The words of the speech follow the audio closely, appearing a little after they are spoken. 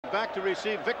back to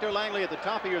receive. Victor Langley at the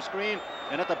top of your screen,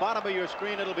 and at the bottom of your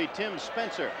screen it'll be Tim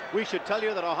Spencer. We should tell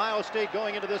you that Ohio State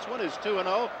going into this one is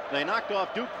 2-0. They knocked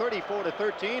off Duke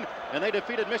 34-13, and they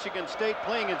defeated Michigan State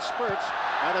playing in spurts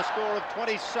at a score of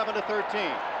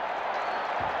 27-13.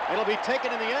 It'll be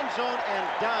taken in the end zone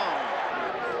and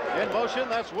down. In motion,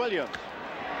 that's Williams.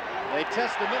 They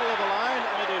test the middle of the line,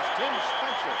 and it is Tim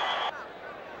Spencer.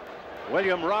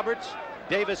 William Roberts,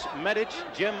 Davis Medich,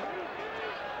 Jim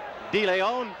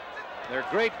DeLeon, their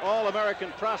great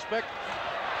All-American prospect,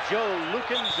 Joe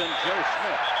Lukens and Joe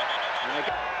Smith. And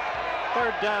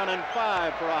third down and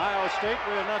 5 for Ohio State.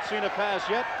 We have not seen a pass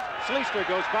yet. Sleester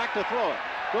goes back to throw it.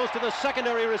 Goes to the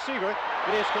secondary receiver.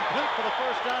 It is complete for the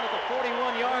first down at the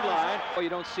 41-yard line. Oh, you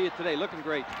don't see it today. Looking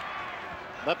great.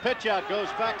 The pitch out goes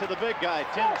back to the big guy,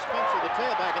 Tim Spencer, the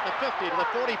tailback, at the 50 to the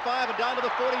 45 and down to the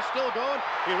 40, still going.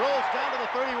 He rolls down to the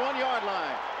 31-yard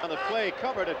line. And the play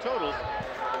covered a total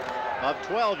of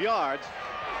 12 yards.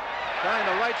 Trying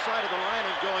the right side of the line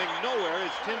and going nowhere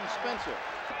is Tim Spencer.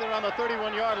 They're on the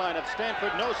 31-yard line of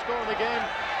Stanford. No score in the game.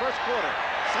 First quarter.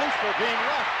 Sleester being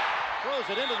left. Throws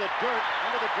it into the dirt,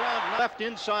 into the ground. Left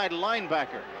inside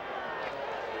linebacker.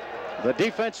 The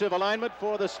defensive alignment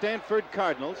for the Stanford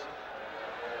Cardinals.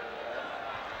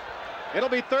 It'll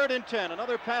be 3rd and 10.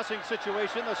 Another passing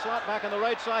situation. The slot back on the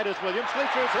right side is Williams.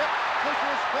 Sleester is hit.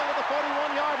 Sleester is still at the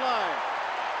 41-yard line.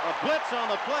 A blitz on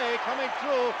the play coming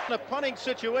through. In a punting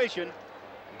situation,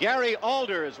 Gary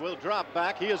Alders will drop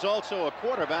back. He is also a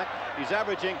quarterback. He's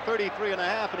averaging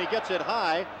 33.5, and he gets it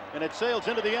high, and it sails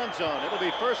into the end zone. It'll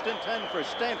be 1st and 10 for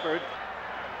Stanford.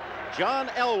 John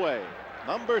Elway,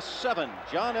 number 7.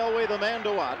 John Elway, the man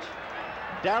to watch.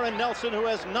 Darren Nelson, who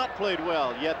has not played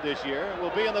well yet this year, will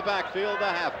be in the backfield, the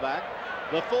halfback.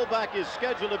 The fullback is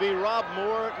scheduled to be Rob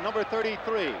Moore, number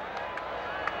 33.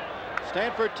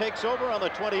 Stanford takes over on the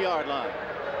 20-yard line.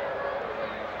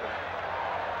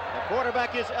 The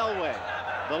quarterback is Elway.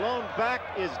 The lone back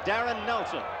is Darren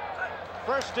Nelson.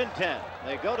 1st and 10.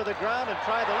 They go to the ground and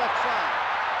try the left side.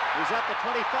 He's at the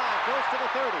 25, goes to the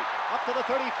 30, up to the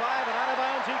 35, and out of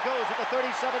bounds he goes at the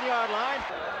 37-yard line.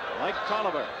 Mike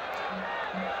Tolliver.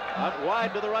 Out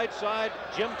wide to the right side,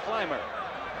 Jim Clymer.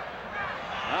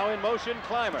 Now in motion,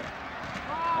 Clymer.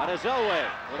 That is Elway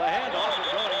with a handoff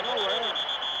and going nowhere.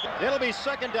 It'll be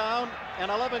 2nd down and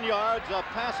 11 yards. A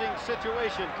passing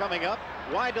situation coming up.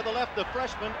 Wide to the left, the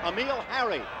freshman, Emil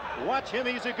Harry. Watch him,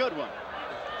 he's a good one.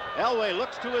 Elway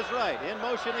looks to his right, in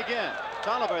motion again.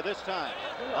 Tolliver this time.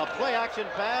 A play-action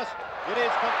pass. It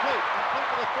is complete. Complete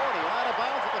to the 40, out of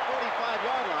bounds at the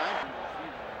 45-yard line.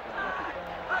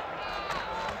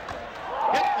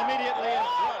 Hit immediately in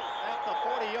front at the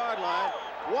 40-yard line.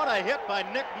 What a hit by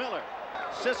Nick Miller.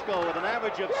 Cisco with an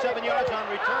average of 7 yards on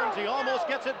returns. He almost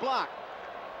gets it blocked.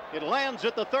 It lands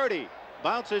at the 30.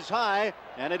 Bounces high,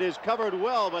 and it is covered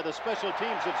well by the special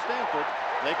teams of Stanford.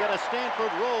 They get a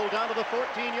Stanford roll down to the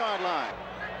 14-yard line.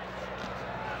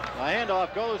 The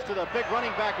handoff goes to the big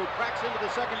running back who cracks into the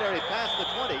secondary past the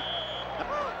 20.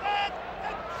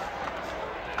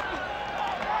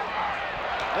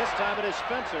 This time it is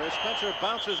Spencer. Spencer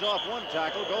bounces off one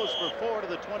tackle, goes for 4 to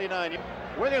the 29.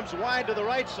 Williams wide to the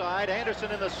right side.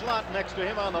 Anderson in the slot next to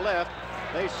him on the left.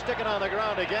 They stick it on the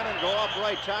ground again and go off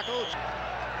right tackle.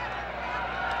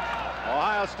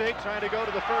 Ohio State trying to go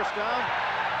to the first down.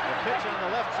 The pitch on the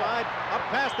left side. Up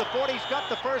past the 40. He's got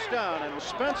the first down. And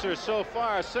Spencer so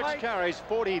far, 6 carries,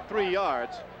 43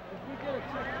 yards.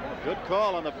 Good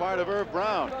call on the part of Irv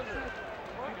Brown.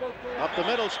 Up the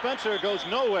middle, Spencer goes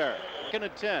nowhere. 2nd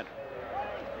and 10.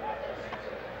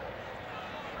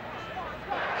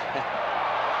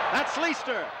 That's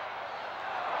Sleester.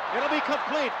 It'll be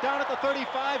complete down at the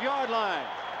 35-yard line.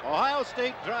 Ohio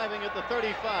State driving at the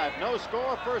 35. No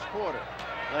score, first quarter.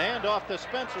 The handoff to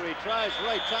Spencer. He tries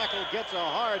right tackle, gets a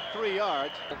hard 3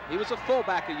 yards. He was a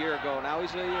fullback a year ago. Now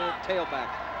he's a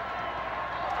tailback.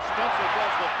 Spencer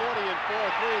does the 40 and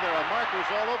 4-3. There are markers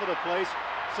all over the place.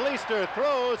 Sleester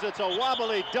throws. It's a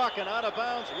wobbly duck and out of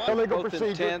bounds. Both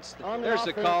intense. There's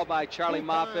the call by Charlie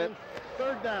Moffitt.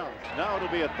 3rd down. Now it'll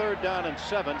be a 3rd down and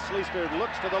 7. Sleester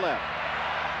looks to the left.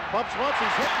 Pumps once,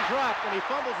 he's hit and dropped, and he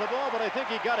fumbles the ball, but I think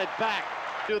he got it back.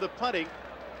 To the punting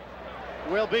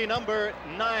will be number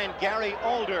 9, Gary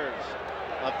Alders.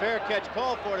 A fair catch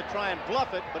call for to try and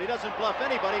bluff it, but he doesn't bluff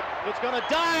anybody. It's going to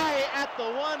die at the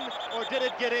 1, or did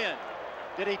it get in?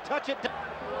 Did he touch it?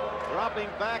 Dropping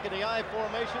back in the I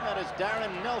formation, that is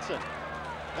Darren Nelson.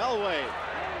 Elway,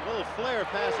 little flare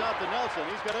pass out to Nelson.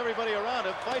 He's got everybody around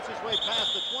him, fights his way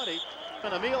past the 20,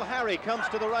 And Emil Harry comes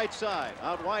to the right side.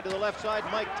 Out wide to the left side,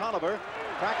 Mike Tolliver.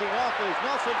 Tracking off is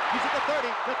Nelson. He's at the 30,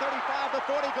 the 35, the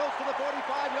 40, goes to the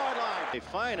 45-yard line. A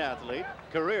fine athlete,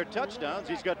 career touchdowns.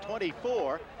 He's got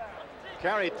 24.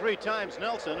 Carried 3 times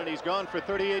Nelson, and he's gone for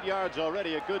 38 yards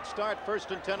already. A good start.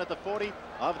 1st and 10 at the 40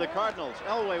 of the Cardinals.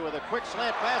 Elway with a quick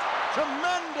slant pass.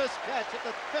 Tremendous catch at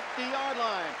the 50-yard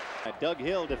line. Doug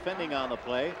Hill defending on the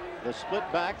play. The split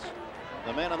backs.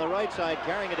 The man on the right side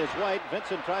carrying it is White.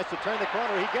 Vincent tries to turn the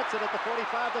corner. He gets it at the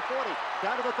 45, the 40.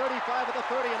 Down to the 35 at the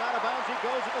 30, and out of bounds he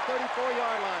goes at the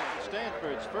 34-yard line.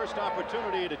 Stanford's first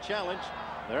opportunity to challenge.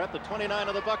 They're at the 29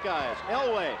 of the Buckeyes.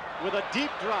 Elway with a deep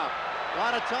drop. A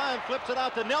lot of time, flips it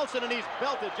out to Nelson, and he's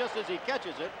belted just as he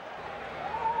catches it.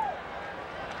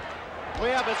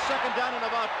 We have a 2nd down and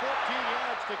about 14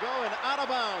 yards to go, and out of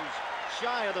bounds.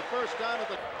 Shy of the 1st down of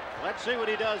the... Let's see what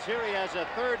he does here. He has a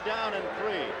 3rd down and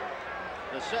 3.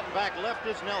 The setting back left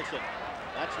is Nelson.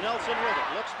 That's Nelson with it.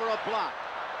 Looks for a block.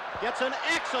 Gets an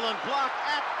excellent block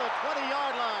at the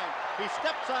 20-yard line. He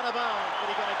steps out of bounds, but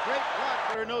he got a great block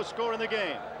for no score in the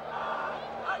game.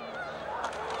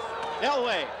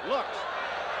 Elway looks.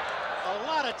 A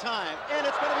lot of time, and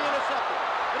it's going to be intercepted.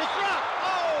 It is dropped.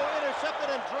 Oh, intercepted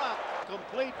and dropped.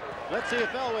 Complete. Let's see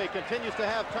if Elway continues to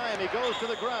have time. He goes to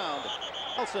the ground.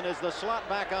 Nelson is the slot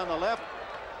back on the left.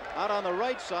 Out on the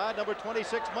right side, number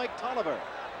 26, Mike Tolliver.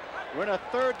 We're in a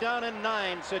 3rd down and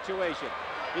 9 situation.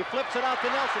 He flips it out to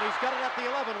Nelson. He's got it at the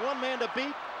 11. One man to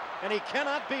beat, and he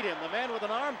cannot beat him. The man with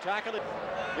an arm tackle.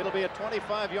 It'll be a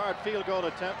 25-yard field goal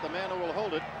attempt. The man who will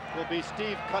hold it will be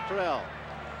Steve Cottrell.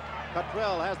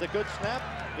 Cottrell has the good snap.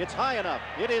 It's high enough.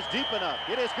 It is deep enough.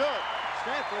 It is good.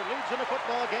 Stanford leads in the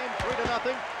football game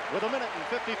 3-0 with 1 minute and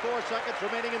 54 seconds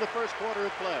remaining in the 1st quarter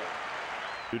of play.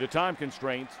 Due to time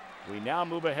constraints, we now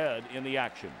move ahead in the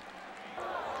action.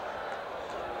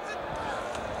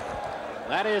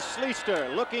 That is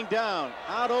Sleester looking down.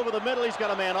 Out over the middle. He's got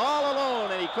a man all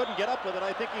alone, and he couldn't get up with it.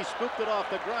 I think he scooped it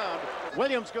off the ground.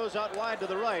 Williams goes out wide to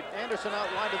the right. Anderson out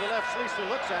wide to the left. Sleester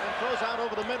looks at him, throws out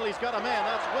over the middle. He's got a man.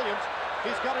 That's Williams.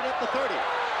 He's got it at the 30.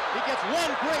 He gets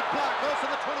one great block. Goes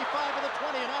to the 25 to the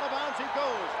 20, and out of bounds he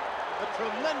goes. A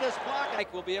tremendous block.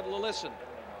 Mike will be able to listen.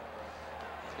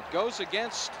 It goes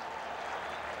against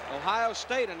Ohio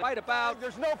State, and right about...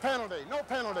 There's no penalty, no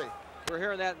penalty. We're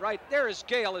hearing that right. There is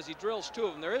Gale as he drills 2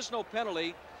 of them. There is no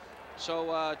penalty.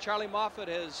 So Charlie Moffett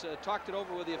has talked it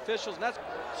over with the officials, and that's...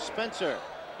 Spencer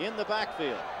in the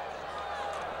backfield.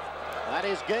 That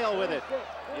is Gale with it.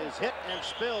 Is hit and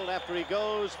spilled after he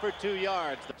goes for 2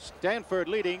 yards. Stanford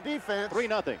leading Defense.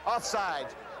 3-0. Offside.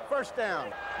 1st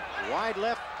down. Wide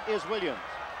left is Williams.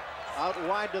 Out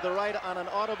wide to the right on an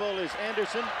audible is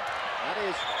Anderson. That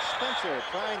is Spencer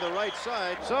trying the right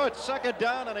side. So it's 2nd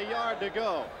down and 1 yard to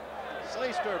go.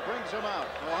 Sleester brings him out.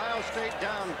 Ohio State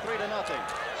down 3-0.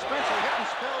 Spencer hit and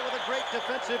spill with a great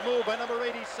defensive move by number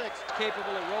 86.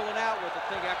 Capable of rolling out with the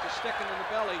thing after sticking in the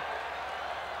belly.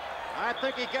 I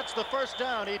think he gets the 1st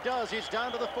down. He does. He's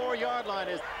down to the 4-yard line.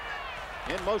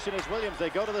 In motion is Williams. They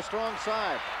go to the strong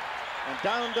side. And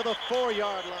down to the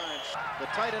 4-yard line. The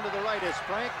tight end to the right is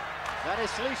Frank. That is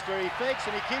Sleester. He fakes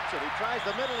and he keeps it. He tries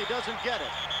the middle. He doesn't get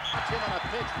it. Watch him on a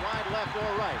pitch wide left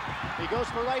or right. He goes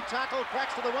for right tackle.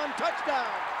 Cracks to the 1. Touchdown.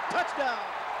 Touchdown.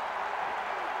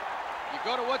 You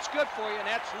go to what's good for you, and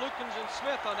that's Lukens and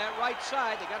Smith on that right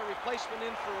side. They got a replacement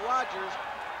in for Rogers.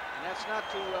 And that's not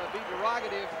to be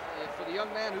derogative for the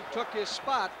young man who took his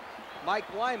spot,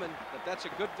 Mike Wyman, but that's a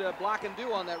good block and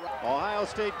do on that right. Ohio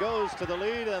State goes to the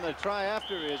lead, and the try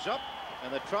after is up,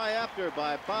 and the try after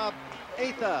by Bob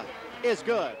Atha is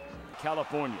good.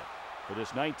 California for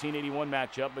this 1981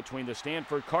 matchup between the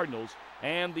Stanford Cardinals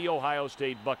and the Ohio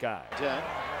State Buckeyes. 10.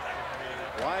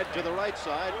 Wide to the right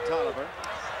side, Tolliver.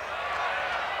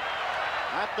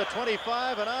 At the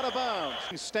 25 and out of bounds.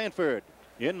 Stanford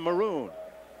in maroon.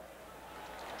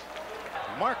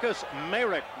 Marcus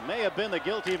Merrick may have been the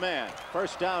guilty man.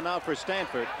 1st down now for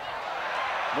Stanford.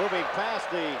 Moving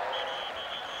past the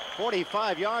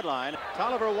 45-yard line.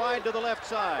 Tolliver wide to the left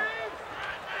side.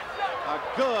 A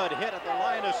good hit at the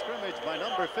line of scrimmage by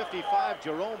number 55,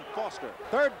 Jerome Foster.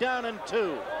 3rd down and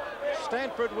 2.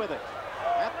 Stanford with it.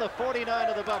 At the 49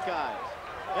 of the Buckeyes.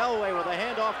 Elway with a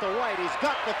handoff to White. He's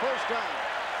got the 1st down.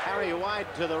 Harry wide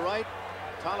to the right.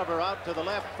 Tolliver out to the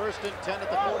left. 1st and 10 at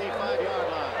the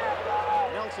 45-yard line.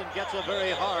 Nelson gets a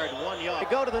very hard 1 yard.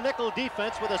 They go to the nickel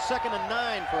defense with a 2nd and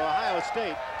 9 for Ohio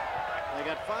State. They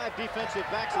got 5 defensive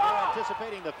backs that are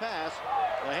anticipating the pass.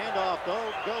 The handoff,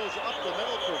 though, goes up the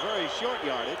middle for very short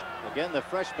yardage. Again, the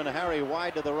freshman Harry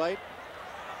wide to the right.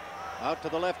 Out to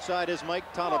the left side is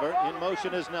Mike Tolliver. In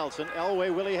motion is Nelson.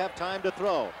 Elway, will he have time to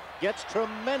throw? Gets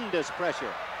tremendous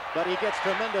pressure. but he gets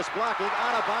tremendous blocking.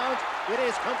 Out of bounds. It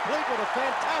is complete with a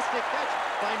fantastic catch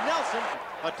by Nelson.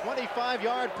 A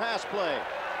 25-yard pass play.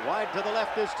 Wide to the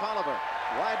left is Tolliver.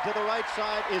 Wide to the right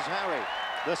side is Harry.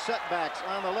 The setbacks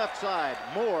on the left side.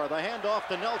 Moore, the handoff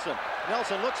to Nelson.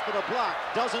 Nelson looks for the block,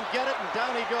 doesn't get it, and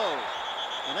down he goes.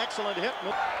 An excellent hit.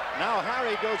 Now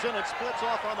Harry goes in and splits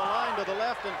off on the line to the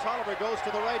left, and Tolliver goes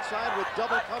to the right side with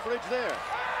double coverage there.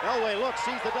 Elway looks,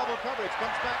 sees the double coverage,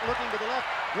 comes back looking to the left.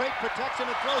 Great protection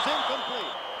and throws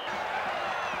incomplete.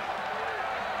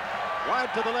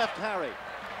 Wide to the left, Harry.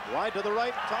 Wide to the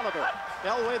right, Tolliver.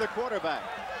 Elway, the quarterback.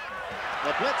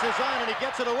 The blitz is on, and he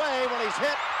gets it away when he's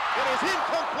hit. It is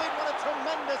incomplete. What a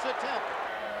tremendous attempt.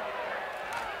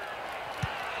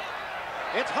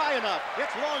 It's high enough.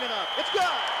 It's long enough. It's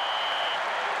gone.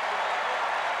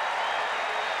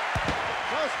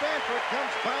 So Stanford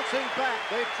comes bouncing back.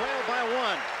 They trail by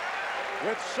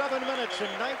 1. With 7 minutes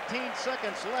and 19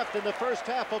 seconds left in the first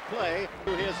half of play.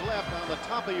 To his left on the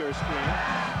top of your screen.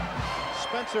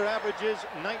 Spencer averages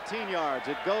 19 yards.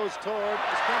 It goes toward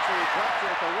Spencer. He drops it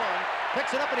at the 1.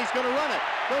 Picks it up and he's going to run it.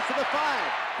 Goes to the 5.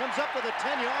 Comes up to the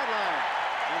 10-yard line.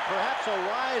 And perhaps a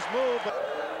wise move. But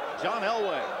John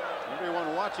Elway.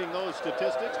 Everyone watching those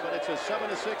statistics, but it's a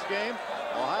 7-6 game.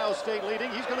 Ohio State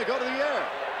leading. He's going to go to the air.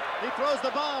 He throws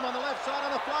the bomb on the left side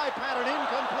on a fly pattern,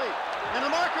 incomplete. And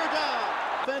a marker down.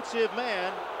 Offensive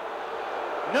man.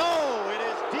 No, it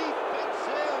is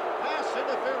defensive pass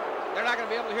interference. They're not going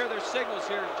to be able to hear their signals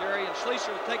here, Jerry, and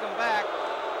Schleicher will take them back.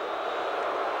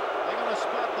 They're going to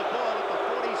spot the ball at the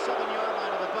 47-yard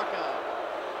line of the Buckeyes.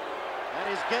 That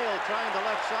is Gale trying the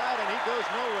left side, and he goes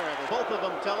nowhere. Both of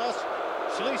them tell us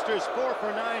Schleicher's 4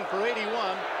 for 9 for 81.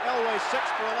 Elway 6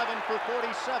 for 11 for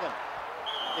 47.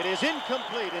 It is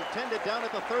incomplete, intended down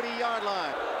at the 30-yard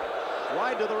line.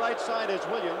 Wide to the right side is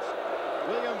Williams.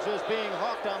 Williams is being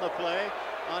hawked on the play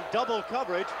on double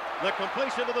coverage. The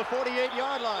completion to the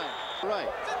 48-yard line. Right.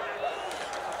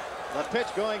 The pitch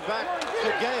going back to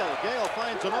Gale. Gale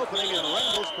finds an opening and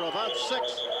rambles for about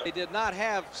 6. They did not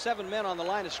have 7 men on the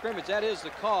line of scrimmage. That is the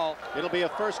call. It'll be a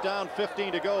first down,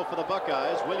 15 to go for the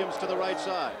Buckeyes. Williams to the right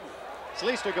side.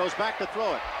 Schleicher goes back to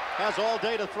throw it. Has all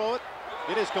day to throw it.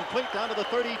 It is complete down to the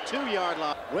 32-yard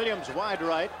line. Williams wide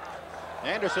right.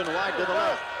 Anderson wide to the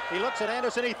left. He looks at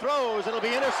Anderson. He throws. It'll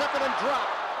be intercepted and dropped.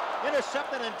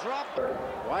 Intercepted and dropped.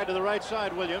 Wide to the right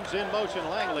side, Williams. In motion,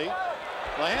 Langley.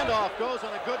 The handoff goes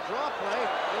on a good draw play.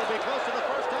 It'll be close to the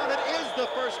first down. It is the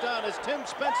first down as Tim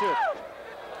Spencer.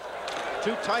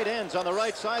 2 tight ends on the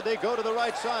right side. They go to the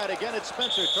right side. Again, it's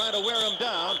Spencer trying to wear him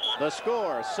down. The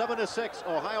score, 7-6.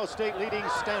 Ohio State leading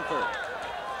Stanford.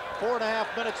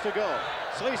 4.5 minutes to go.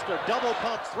 Schleicher double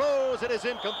pump, throws. It is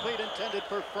incomplete, intended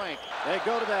for Frank. They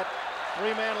go to that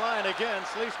 3-man line again.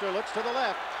 Schleicher looks to the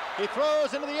left. He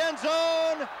throws into the end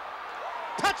zone.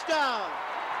 Touchdown!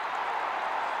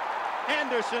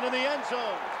 Anderson in the end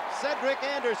zone. Cedric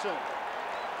Anderson.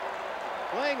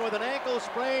 Playing with an ankle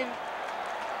sprain.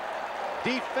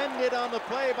 Defended on the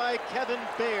play by Kevin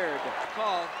Baird.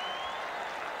 Call.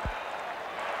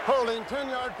 Holding,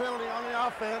 10-yard penalty on the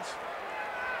offense.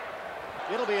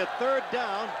 It'll be a 3rd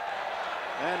down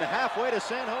and halfway to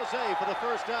San Jose for the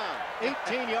first down.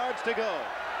 18 yards to go.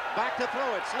 Back to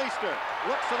throw it. Schleicher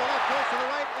looks to the left, goes to the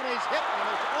right, and he's hit and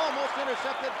is almost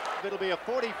intercepted. It'll be a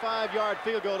 45-yard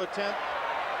field goal attempt.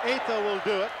 Atha will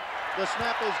do it. The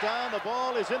snap is down. The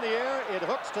ball is in the air. It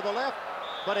hooks to the left,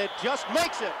 but it just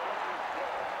makes it.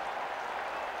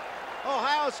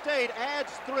 Ohio State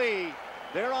adds 3.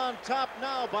 They're on top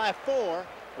now by 4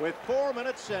 with 4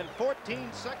 minutes and 14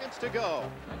 seconds to go.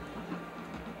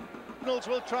 Cardinals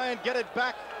will try and get it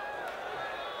back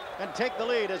and take the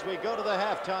lead as we go to the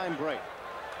halftime break.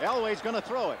 Elway's going to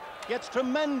throw it. Gets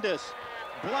tremendous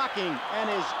blocking, and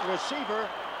his receiver,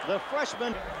 the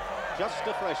freshman, just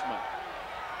a freshman.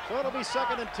 So it'll be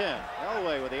 2nd and 10.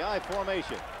 Elway with the I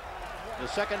formation. The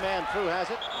second man through has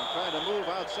it and trying to move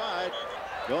outside.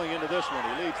 Going into this one,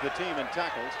 he leads the team in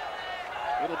tackles.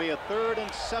 It'll be a 3rd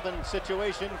and 7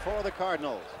 situation for the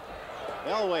Cardinals.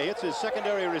 Elway hits his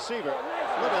secondary receiver.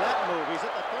 Look at that move. He's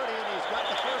at the 30 and he's got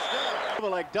the first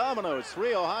down. Like dominoes,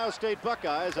 3 Ohio State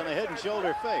Buckeyes on a head and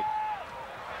shoulder fake.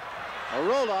 A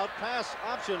rollout pass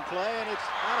option play, and it's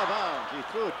out of bounds. He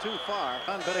threw it too far.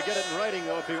 Better get it in writing,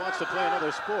 though, if he wants to play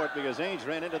another sport, because Ainge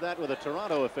ran into that with the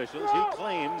Toronto officials. He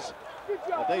claims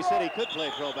that they said he could play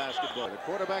pro basketball. The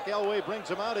quarterback, Elway, brings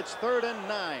him out. It's 3rd and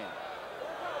 9.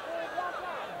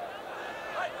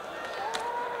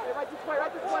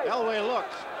 Elway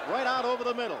looks right out over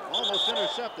the middle, almost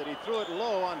intercepted. He threw it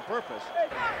low on purpose.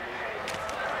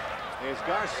 Here's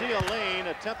Garcia Lane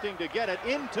attempting to get it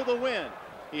into the wind.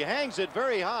 He hangs it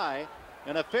very high,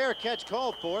 and a fair catch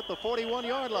called for at the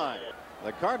 41-yard line.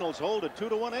 The Cardinals hold a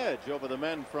 2-1 edge over the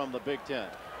men from the Big Ten.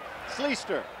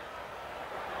 Schleister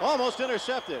almost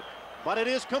intercepted, but it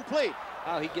is complete.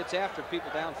 How he gets after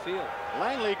people downfield.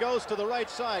 Langley goes to the right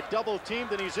side, double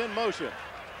teamed, and he's in motion.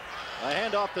 A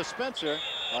handoff to Spencer,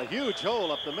 a huge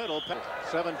hole up the middle.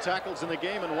 7 tackles in the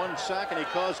game and 1 sack, and he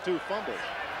caused 2 fumbles.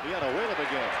 He had a whale of a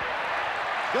game.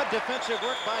 Good defensive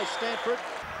work by Stanford.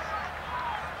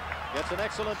 Gets an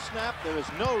excellent snap. There is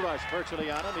no rush virtually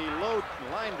on him. He low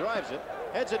line drives it,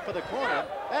 heads it for the corner.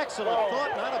 Excellent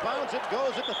thought, and out of bounds it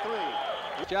goes at the 3.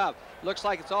 Good job. Looks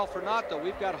like it's all for naught, though.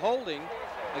 We've got holding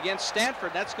against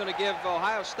Stanford. That's going to give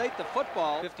Ohio State the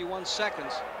football. 51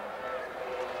 seconds.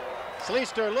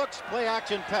 Schleister looks, play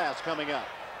action pass coming up.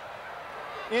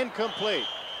 Incomplete.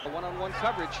 One-on-one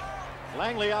coverage.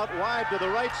 Langley out wide to the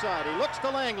right side. He looks to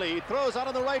Langley. He throws out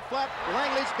on the right flat.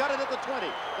 Langley's got it at the 20.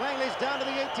 Langley's down to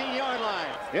the 18-yard line.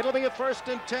 It'll be a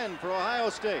 1st and 10 for Ohio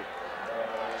State.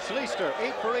 Schleister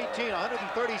 8 for 18,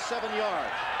 137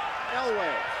 yards.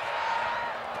 Elway.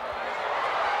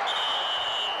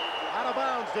 Out of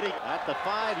bounds did he at the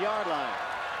 5-yard line.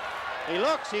 He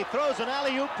looks, he throws an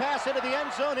alley-oop pass into the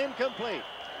end zone, incomplete.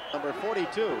 Number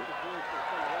 42,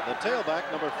 the tailback,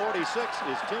 number 46,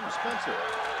 is Tim Spencer.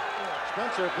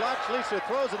 Spencer blocks, Schleister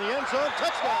throws in the end zone,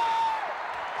 touchdown!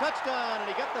 Touchdown, and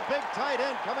he got the big tight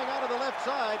end coming out of the left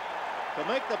side to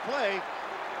make the play.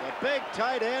 The big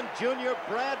tight end, junior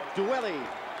Brad Dwelly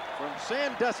from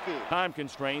Sandusky. Time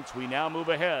constraints, we now move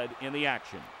ahead in the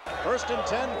action. 1st and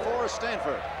 10 for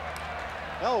Stanford.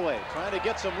 Elway trying to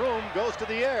get some room, goes to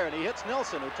the air, and he hits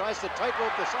Nelson, who tries to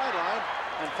tightrope the sideline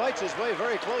and fights his way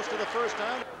very close to the first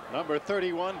down. Number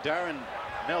 31, Darren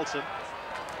Nelson,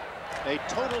 a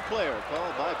total player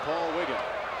called by Paul Wiggin.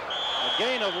 A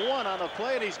gain of 1 on the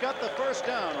play, and he's got the first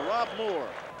down. Rob Moore.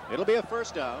 It'll be a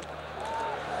first down.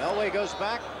 Elway goes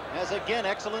back, has again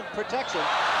excellent protection.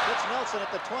 Hits Nelson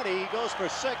at the 20. He goes for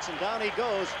 6, and down he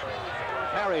goes.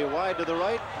 Harry wide to the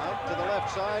right, out to the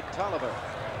left side. Tolliver.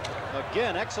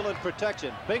 Again, excellent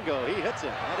protection. Bingo, he hits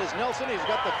him. That is Nelson. He's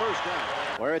got the first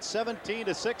down. Where it's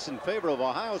 17-6 in favor of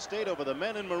Ohio State over the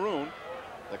men in maroon,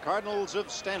 the Cardinals of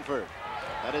Stanford.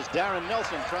 That is Darren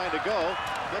Nelson trying to go.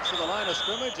 Gets to the line of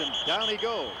scrimmage, and down he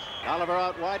goes. Oliver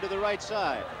out wide to the right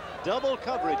side. Double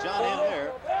coverage on him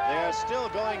there. They are still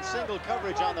going single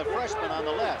coverage on the freshman on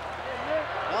the left.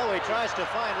 Elway tries to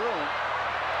find room.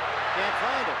 Can't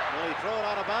find it. Will he throw it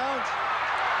out of bounds?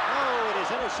 No, it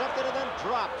is intercepted and then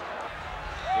dropped.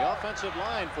 The offensive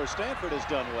line for Stanford has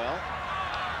done well.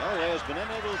 Elway has been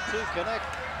unable to connect.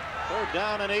 3rd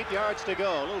down and 8 yards to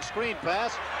go. A little screen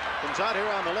pass. Comes out here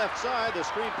on the left side. The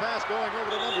screen pass going over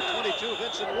to number 22,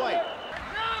 Vincent White.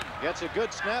 Gets a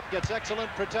good snap, gets excellent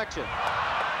protection.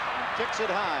 Kicks it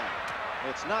high.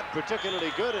 It's not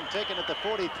particularly good and taken at the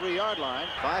 43-yard line.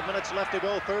 5 minutes left to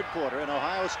go, 3rd quarter. And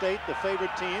Ohio State, the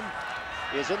favorite team,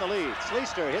 is in the lead.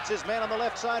 Schleister hits his man on the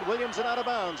left side. Williamson out of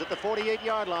bounds at the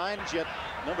 48-yard line. Yet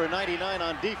number 99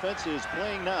 on defense is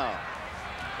playing now.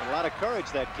 A lot of courage,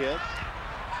 that kid.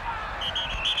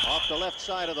 Off the left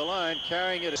side of the line,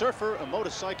 carrying it. Surfer, a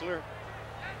motorcycler.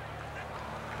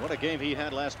 What a game he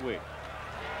had last week.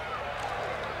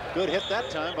 Good hit that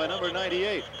time by number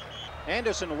 98.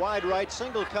 Anderson wide right,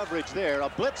 single coverage there. A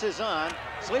blitz is on.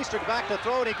 Schleister back to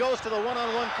throw, and he goes to the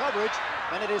one-on-one coverage,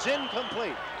 and it is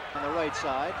incomplete. On the right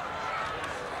side,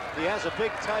 he has a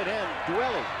big tight end,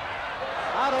 Dwelly.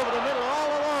 Out over the middle,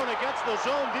 all alone against the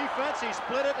zone defense. He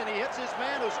split it, and he hits his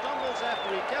man, who stumbles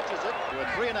after he catches it. With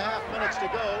 3.5 minutes to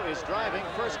go, is driving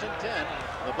 1st and 10.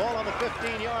 The ball on the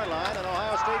 15-yard line, and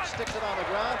Ohio State sticks it on the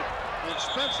ground, and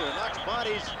Spencer knocks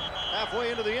bodies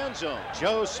halfway into the end zone.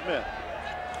 Joe Smith,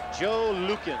 Joe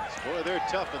Lukens. Boy, they're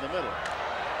tough in the middle.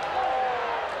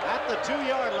 At the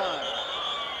 2-yard line.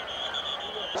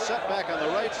 Setback on the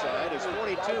right side is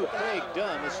 42, Craig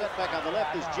Dunn. The setback on the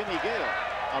left is Jimmy Gale.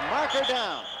 A marker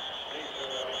down.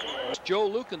 Joe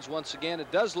Lukens once again.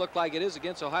 It does look like it is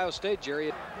against Ohio State,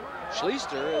 Jerry.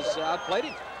 Schleister has outplayed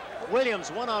him. Williams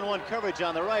one-on-one coverage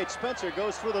on the right. Spencer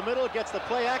goes through the middle, gets the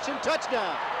play action,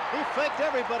 touchdown. He faked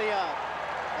everybody out.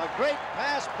 A great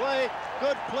pass play,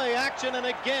 good play action, and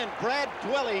again, Brad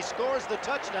Dwelly scores the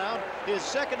touchdown, his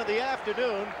 2nd of the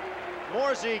afternoon.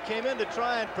 Morsey came in to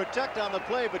try and protect on the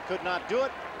play, but could not do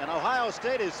it. And Ohio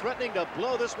State is threatening to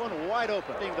blow this one wide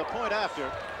open. The point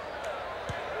after.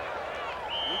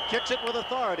 He kicks it with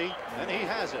authority, and he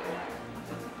has it.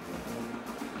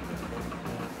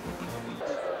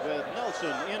 With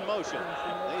Nelson in motion,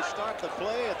 they start the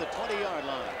play at the 20-yard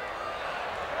line.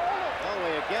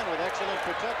 Elway again with excellent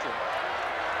protection.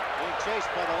 Being chased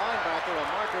by the linebacker, a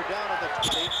marker down at the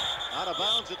 20. Out of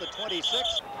bounds at the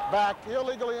 26. Back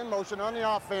illegally in motion on the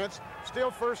offense.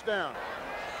 Still first down.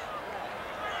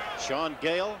 Sean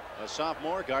Gale, a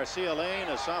sophomore. Garcia Lane,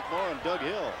 a sophomore. And Doug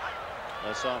Hill,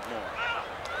 a sophomore.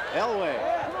 Elway,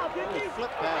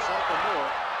 flip pass out to Moore.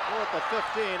 Moore at the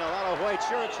 15, a lot of white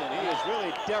shirts, and he is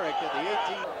really Derek at the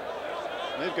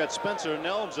 18. They've got Spencer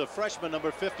Nelms, a freshman,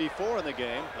 number 54 in the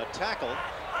game, a tackle.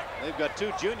 They've got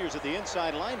two juniors at the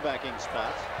inside linebacking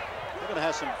spots. They're going to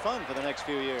have some fun for the next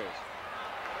few years.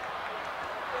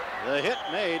 The hit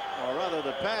made, or rather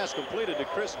the pass completed to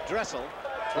Chris Dressel.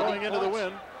 Throwing into the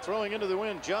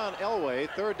wind, John Elway,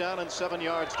 3rd down and 7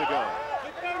 yards to go.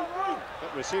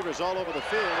 Got receivers all over the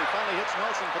field. He finally hits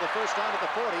Nelson for the first time at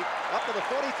the 40, up to the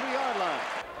 43-yard line.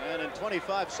 And in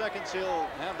 25 seconds, he'll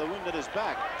have the wind at his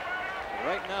back.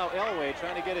 Right now, Elway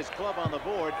trying to get his club on the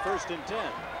board, 1st and 10.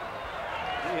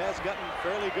 He has gotten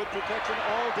fairly good protection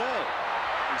all day.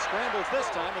 He scrambles this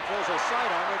time and throws a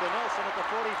sidearmer to Nelson at the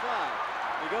 45.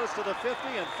 He goes to the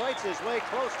 50 and fights his way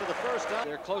close to the first down.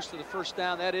 They're close to the first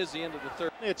down. That is the end of the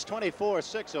third. It's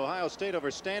 24-6 Ohio State over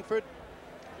Stanford.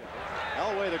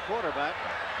 Elway, the quarterback,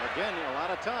 again a lot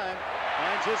of time,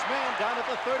 finds his man down at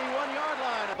the 31-yard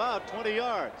line, about 20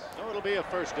 yards. So it'll be a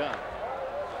first down.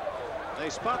 They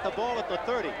spot the ball at the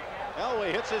 30.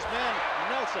 Elway hits his man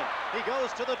Nelson. He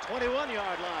goes to the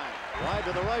 21-yard line. Wide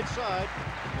to the right side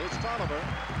is Tolliver.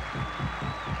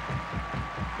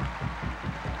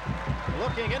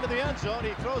 Looking into the end zone,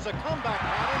 he throws a comeback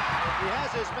pattern. He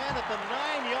has his man at the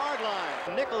 9-yard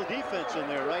line. Nickel defense in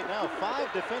there right now.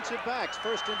 5 defensive backs,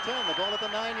 1st and 10. The ball at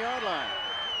the 9-yard line.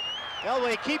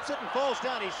 Elway keeps it and falls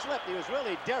down. He slipped. He was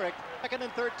really Derek. 2nd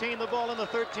and 13. The ball on the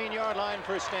 13-yard line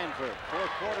for Stanford.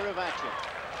 4th quarter of action.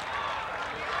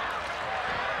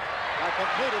 A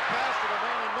completed pass to the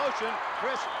man in motion,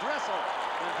 Chris Dressel.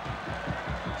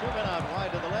 2 men out wide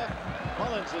to the left.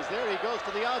 Mullins is there. He goes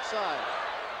to the outside.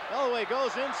 Elway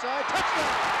goes inside.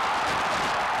 Touchdown!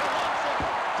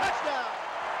 Touchdown!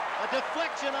 A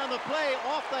deflection on the play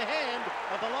off the hand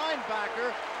of the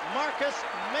linebacker, Marcus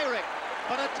Merrick.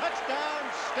 But a touchdown,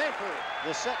 Stanford.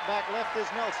 The setback left is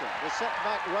Nelson. The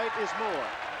setback right is Moore.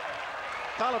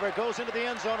 Tolliver goes into the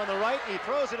end zone on the right. He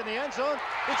throws it in the end zone.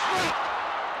 It's dropped.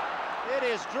 It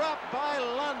is dropped by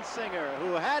Lunsinger,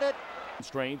 who had it.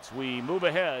 Constraints, we move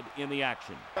ahead in the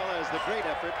action. Well, as the great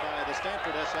effort by the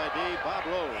Stanford SID, Bob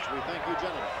Rose. We thank you,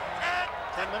 gentlemen.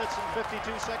 10 minutes and 52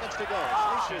 seconds to go.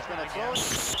 Schleicher's going to throw it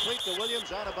complete to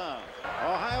Williams, out of bounds.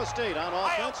 Ohio State on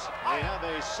offense. They have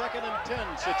a 2nd and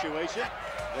 10 situation.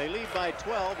 They lead by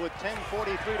 12 with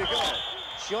 10:43 to go.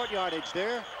 Short yardage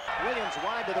there. Williams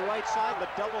wide to the right side, but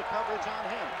double coverage on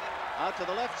him. Out to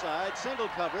the left side, single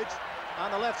coverage. On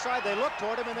the left side, they look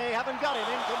toward him, and they haven't got him.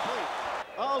 Incomplete.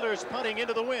 Alders punting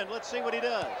into the wind. Let's see what he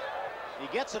does. He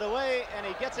gets it away, and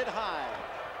he gets it high.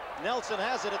 Nelson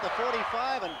has it at the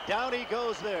 45, and down he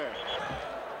goes there.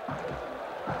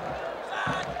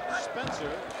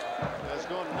 Spencer has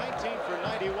gone 19 for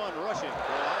 91 rushing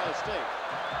for Ohio State.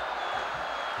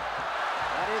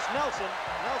 That is Nelson.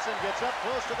 Nelson gets up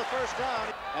close to the first down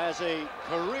as a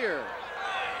career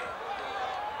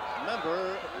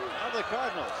member of the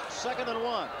Cardinals. 2nd and 1.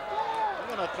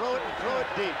 They're going to throw it and throw it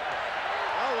deep.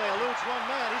 Elway eludes one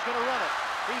man. He's going to run it.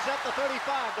 He's at the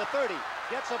 35, the 30.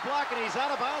 Gets a block, and he's out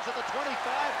of bounds at the 25.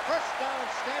 First down,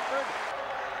 Stanford.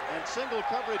 And single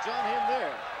coverage on him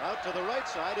there. Out to the right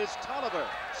side is Tolliver.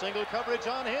 Single coverage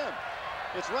on him.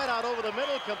 It's right out over the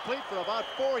middle, complete for about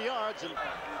 4 yards. And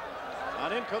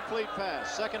an incomplete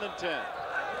pass, 2nd and 10.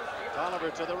 Tolliver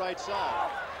to the right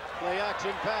side. Play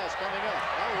action pass coming up.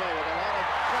 Elway with a lot of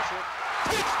pressure.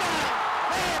 Touchdown!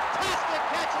 Fantastic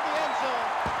catch in the end zone.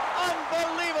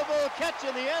 Unbelievable catch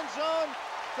in the end zone.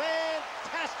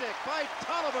 Fantastic by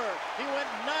Tolliver. He went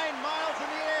 9 miles in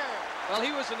the air. Well,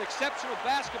 he was an exceptional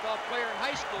basketball player in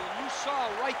high school, and you saw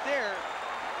right there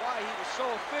why he was so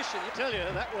efficient. I tell you,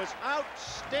 that was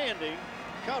outstanding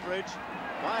coverage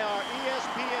by our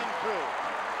ESPN crew.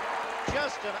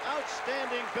 Just an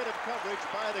outstanding bit of coverage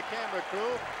by the camera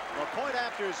crew. The point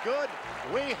after is good.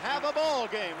 We have a ball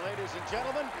game, ladies and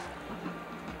gentlemen.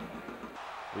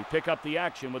 We pick up the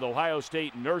action with Ohio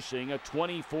State nursing a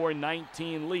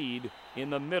 24-19 lead in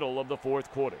the middle of the 4th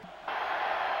quarter.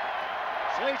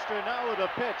 Schleicher now with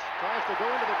a pitch. Tries to go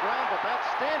into the ground, but that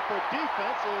Stanford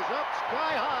defense is up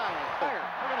sky high.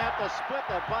 We're going to have to split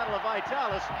that bottle of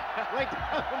Vitalis right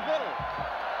down the middle.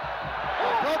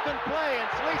 A broken play, and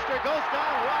Schleicher goes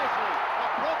down wisely. A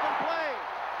broken play.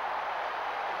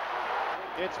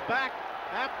 It's back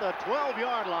at the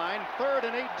 12-yard line, 3rd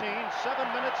and 18,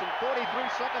 7 minutes and 43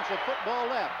 seconds of football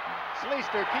left.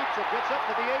 Schleicher keeps it, gets up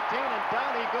to the 18, and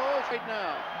down he goes right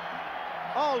now.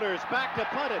 Alders back to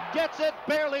punt it. Gets it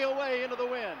barely away into the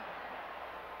wind.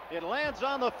 It lands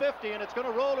on the 50, and it's going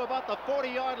to roll to about the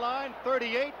 40-yard line,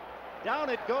 38. Down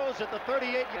it goes at the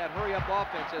 38. That hurry-up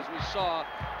offense, as we saw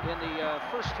in the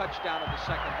first touchdown of the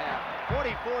second half.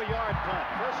 44-yard punt.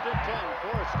 First and 10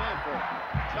 for Stanford.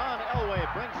 John Elway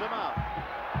brings him out.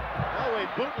 Elway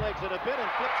bootlegs it a bit and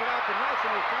flips it out to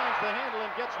Nelson, who finds the handle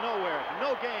and gets nowhere.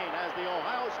 No gain as the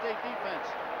Ohio State defense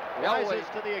rises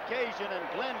to the occasion, and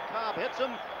Glenn Cobb hits him,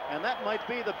 and that might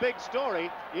be the big story.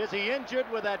 Is he injured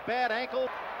with that bad ankle?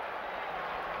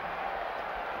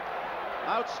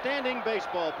 Outstanding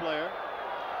baseball player.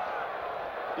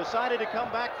 Decided to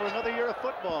come back for another year of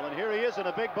football, and here he is in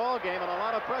a big ball game and a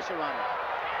lot of pressure on him.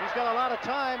 He's got a lot of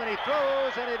time, and he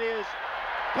throws, and it is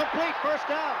complete. First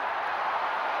down.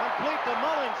 Complete to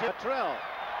Mullins. Cottrell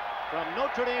from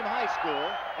Notre Dame High School.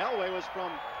 Elway was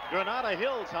from Granada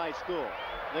Hills High School.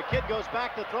 The kid goes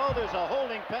back to throw. There's a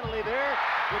holding penalty there.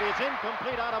 It is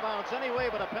incomplete, out of bounds anyway,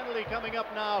 but a penalty coming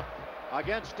up now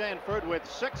against Stanford with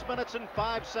 6 minutes and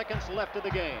 5 seconds left of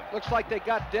the game. Looks like they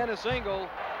got Dennis Engel.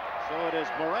 So it is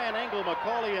Moran, Engel,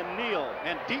 McCauley, and Neal,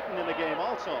 and Deaton in the game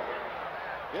also.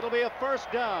 It'll be a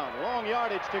first down. Long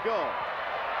yardage to go.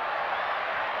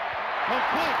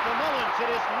 Complete for Mullins. It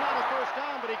is not a first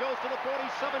down, but he goes to the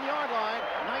 47-yard line.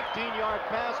 19-yard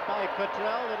pass by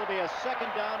Cottrell. It'll be a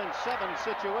second down and 7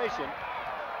 situation.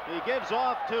 He gives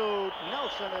off to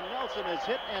Nelson, and Nelson is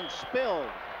hit and spilled.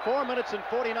 4 minutes and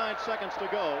 49 seconds to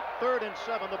go. 3rd and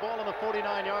 7. The ball on the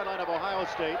 49-yard line of Ohio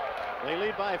State. They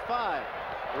lead by 5.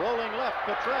 Rolling left,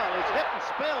 Cottrell is hit and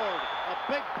spilled. A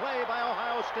big play by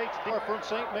Ohio State's from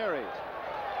St. Mary's.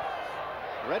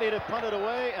 Ready to punt it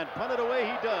away, and punt it away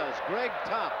he does. Greg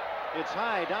Topp. It's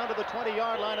high down to the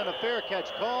 20-yard line, and a fair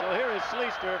catch call. So here is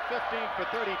Sleester, 15 for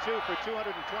 32 for 225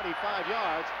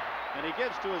 yards, and he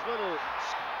gives to his little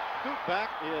scoot back,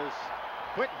 his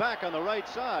quick back on the right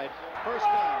side. First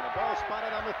down. The ball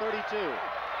spotted on the 32.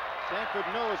 Stanford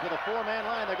knows with a 4-man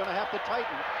line they're going to have to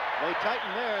tighten. They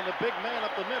tighten there, and the big man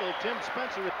up the middle, Tim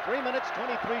Spencer, with 3 minutes,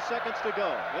 23 seconds to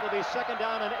go. It'll be second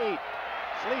down and 8.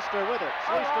 Sleester with it.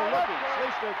 Sleester looking.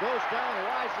 Sleester goes down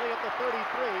wisely at the 33.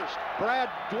 Brad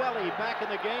Dwelly back in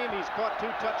the game. He's caught 2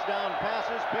 touchdown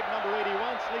passes. Big number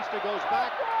 81. Sleester goes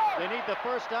back. They need the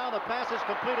first down. The pass is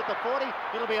complete at the 40.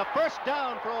 It'll be a first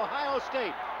down for Ohio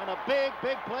State. And a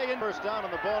big play in first down on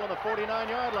the ball on the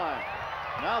 49-yard line.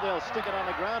 Now they'll stick it on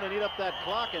the ground and eat up that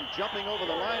clock, and jumping over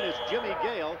the line is Jimmy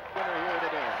Gale. Winner here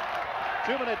today.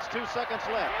 2 minutes, 2 seconds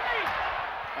left.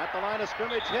 At the line of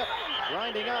scrimmage, hit,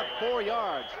 grinding out 4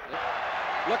 yards.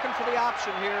 Looking for the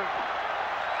option here.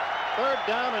 3rd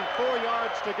down and 4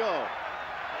 yards to go.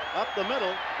 Up the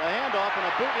middle, the handoff and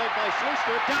a bootleg by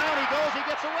Sleester. Down he goes, he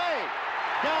gets away.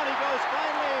 Down he goes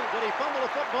finally. Did he fumble the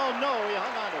football? No, he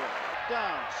hung on to it.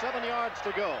 Down, 7 yards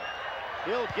to go.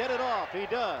 He'll get it off, he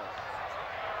does.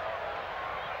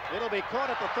 It'll be caught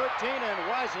at the 13, and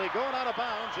wisely going out of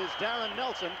bounds is Darren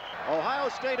Nelson. Ohio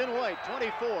State in white,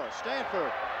 24. Stanford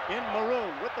in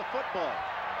maroon with the football.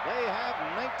 They have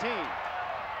 19.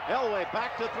 Elway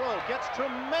back to throw, gets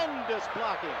tremendous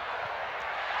blocking.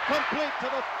 Complete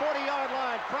to the 40-yard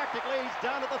line. Practically, he's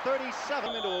down at the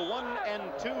 37 into a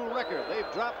 1-2 record. They've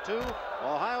dropped 2.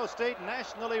 Ohio State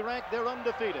nationally ranked, they're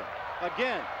undefeated.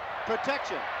 Again,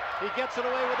 protection. He gets it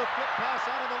away with a flip pass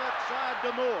out of the left side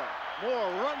to Moore.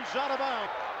 Moore runs out of bounds.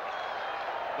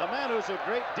 The man who's a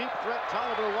great deep threat,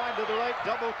 Tolliver wide to the right,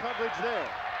 double coverage there.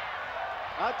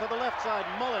 Out to the left side,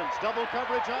 Mullins, double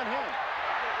coverage on him.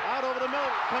 Out over the middle,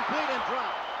 complete and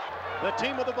drop. The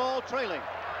team with the ball trailing,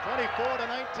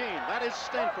 24-19. That is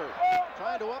Stanford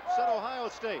trying to upset Ohio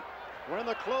State. We're in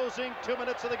the closing 2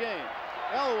 minutes of the game.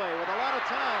 Elway with a lot of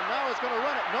time, now he's going to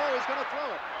run it. No, he's going to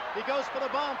throw it. He goes for the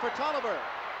bomb for Tolliver.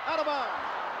 Out of bounds.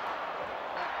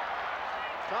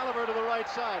 Tolliver to the right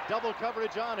side, double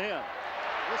coverage on him.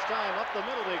 This time up the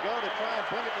middle they go to try and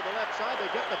bring it to the left side. They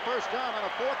get the first down on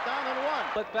a 4th down and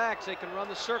 1. Split backs, they can run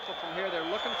the circle from here. They're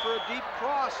looking for a deep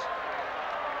cross.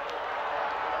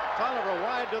 Tolliver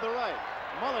wide to the right.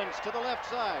 Mullins to the left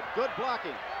side. Good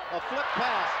blocking. A flip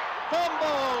pass.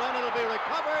 Fumble, and it'll be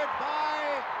recovered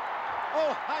by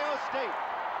Ohio State.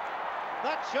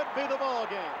 That should be the ball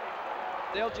game.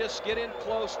 They'll just get in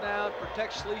close now and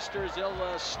protect Sleester as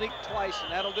they'll sneak twice,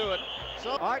 and that'll do it.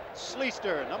 So Art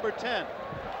Sleester, number 10,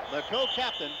 the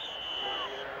co-captain,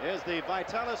 is the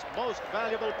Vitalis most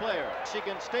valuable player.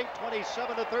 Michigan State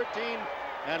 27-13,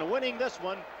 and winning this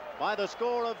one by the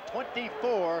score of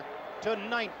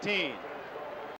 24-19.